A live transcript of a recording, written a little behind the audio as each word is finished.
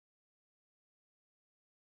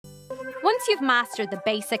Once you've mastered the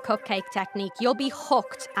basic cupcake technique, you'll be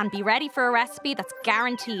hooked and be ready for a recipe that's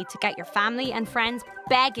guaranteed to get your family and friends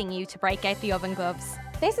begging you to break out the oven gloves.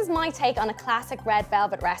 This is my take on a classic red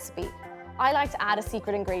velvet recipe. I like to add a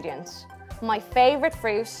secret ingredient. My favourite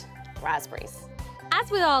fruit, raspberries.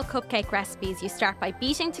 As with all cupcake recipes, you start by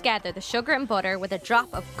beating together the sugar and butter with a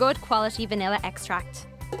drop of good quality vanilla extract.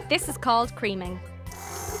 This is called creaming.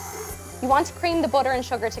 You want to cream the butter and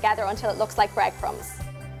sugar together until it looks like breadcrumbs.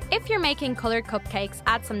 If you're making coloured cupcakes,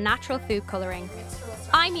 add some natural food colouring.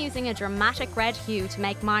 I'm using a dramatic red hue to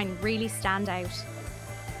make mine really stand out.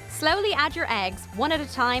 Slowly add your eggs, one at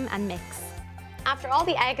a time, and mix. After all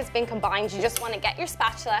the egg has been combined, you just want to get your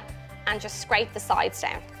spatula and just scrape the sides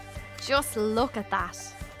down. Just look at that.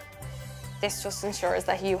 This just ensures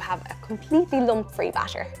that you have a completely lump-free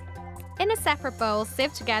batter. In a separate bowl,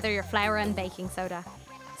 sieve together your flour and baking soda.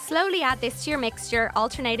 Slowly add this to your mixture,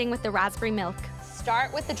 alternating with the raspberry milk.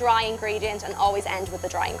 Start with the dry ingredient and always end with the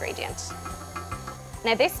dry ingredient.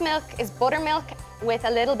 Now this milk is buttermilk with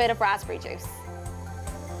a little bit of raspberry juice.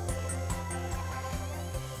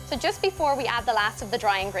 So just before we add the last of the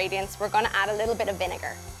dry ingredients, we're going to add a little bit of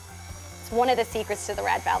vinegar. It's one of the secrets to the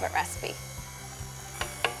red velvet recipe.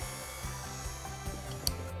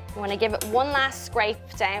 You want to give it one last scrape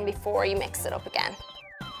down before you mix it up again.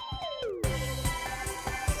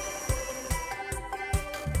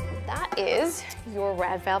 That is your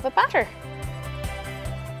red velvet batter.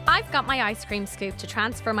 I've got my ice cream scoop to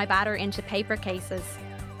transfer my batter into paper cases.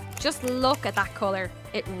 Just look at that colour.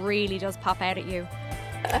 It really does pop out at you.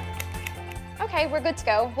 Okay, we're good to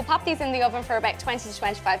go. We'll pop these in the oven for about 20 to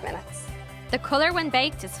 25 minutes. The colour when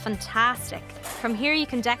baked is fantastic. From here you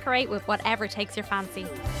can decorate with whatever takes your fancy.